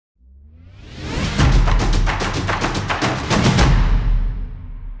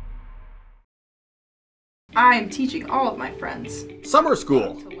I'm teaching all of my friends. Summer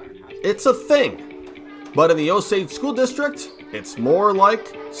school. It's a thing. But in the Osage School District, it's more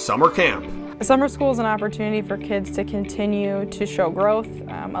like summer camp. Summer school is an opportunity for kids to continue to show growth.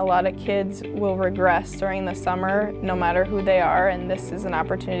 A lot of kids will regress during the summer, no matter who they are, and this is an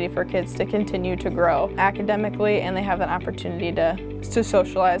opportunity for kids to continue to grow academically, and they have an opportunity to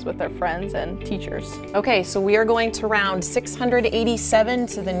socialize with their friends and teachers. Okay, so we are going to round 687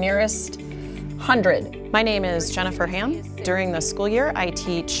 to the nearest 100. My name is Jennifer Ham. During the school year, I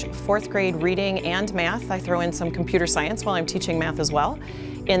teach 4th grade reading and math. I throw in some computer science while I'm teaching math as well.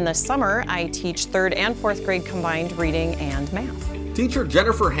 In the summer, I teach 3rd and 4th grade combined reading and math. Teacher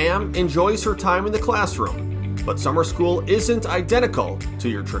Jennifer Ham enjoys her time in the classroom, but summer school isn't identical to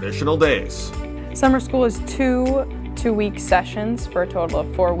your traditional days. Summer school is two-week sessions for a total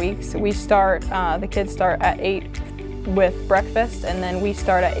of 4 weeks. We start, the kids start at 8 with breakfast, and then we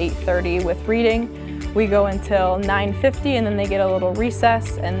start at 8:30 with reading. We go until 9:50, and then they get a little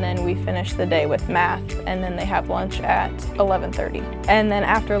recess, and then we finish the day with math, and then they have lunch at 11:30. And then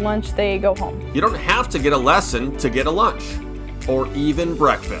after lunch, they go home. You don't have to get a lesson to get a lunch, or even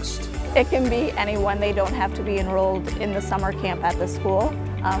breakfast. It can be anyone. They don't have to be enrolled in the summer camp at the school.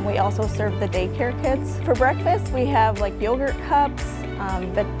 We also serve the daycare kids. For breakfast, we have like yogurt cups,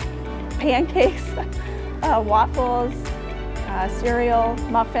 the pancakes, waffles, cereal,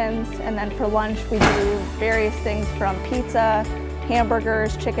 muffins, and then for lunch we do various things from pizza,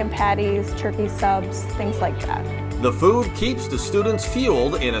 hamburgers, chicken patties, turkey subs, things like that. The food keeps the students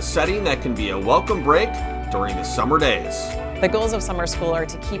fueled in a setting that can be a welcome break during the summer days. The goals of summer school are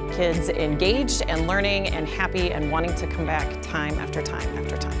to keep kids engaged and learning and happy and wanting to come back time after time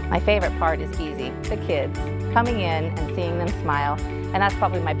after time. My favorite part is easy. The kids coming in and seeing them smile, and that's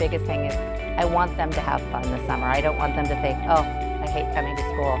probably my biggest thing is I want them to have fun this summer. I don't want them to think, oh, I hate coming to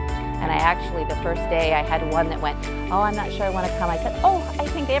school. And I actually, the first day, I had one that went, oh, I'm not sure I want to come. I said, oh, I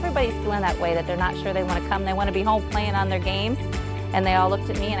think everybody's feeling that way, that they're not sure they want to come. They want to be home playing on their games. And they all looked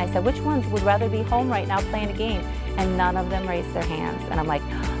at me and I said, which ones would rather be home right now playing a game? And none of them raised their hands. And I'm like,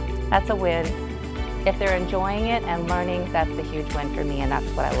 that's a win. If they're enjoying it and learning, that's a huge win for me, and that's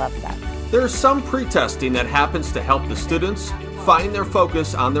what I love best. There's some pre-testing that happens to help the students find their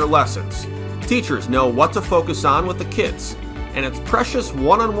focus on their lessons. Teachers know what to focus on with the kids, and it's precious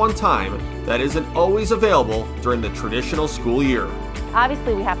one-on-one time that isn't always available during the traditional school year.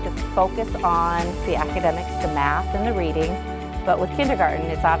 Obviously, we have to focus on the academics, the math and the reading, but with kindergarten,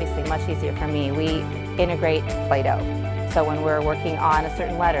 it's obviously much easier for me. We integrate Play-Doh. So when we're working on a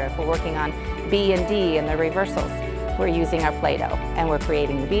certain letter, if we're working on B and D and the reversals, we're using our Play-Doh, and we're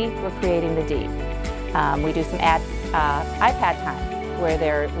creating the B, we're creating the D. We do some iPad time where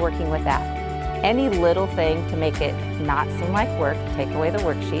they're working with that. Any little thing to make it not seem like work, take away the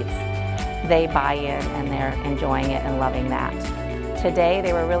worksheets, they buy in and they're enjoying it and loving that. Today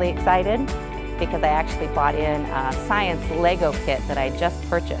they were really excited because I actually bought in a science Lego kit that I just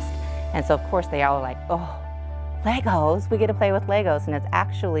purchased. And so of course they all were like, oh, Legos, we get to play with Legos, and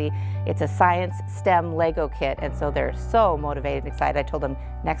it's a science STEM Lego kit, and so they're so motivated and excited. I told them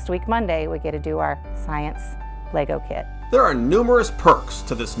next week Monday we get to do our science Lego kit. There are numerous perks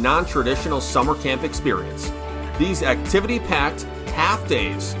to this non-traditional summer camp experience. These activity-packed half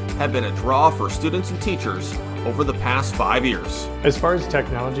days have been a draw for students and teachers over the past 5 years. As far as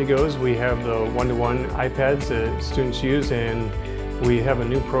technology goes, we have the one-to-one iPads that students use, and we have a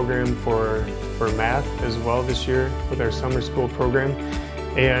new program for math as well this year with our summer school program.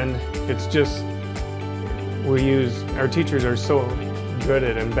 And it's just, our teachers are so good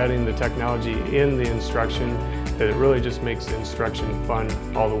at embedding the technology in the instruction that it really just makes the instruction fun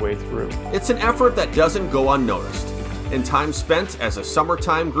all the way through. It's an effort that doesn't go unnoticed, and time spent as a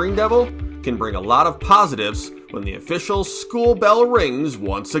summertime Green Devil can bring a lot of positives when the official school bell rings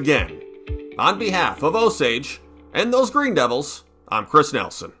once again. On behalf of Osage and those Green Devils, I'm Chris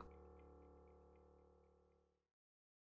Nelson.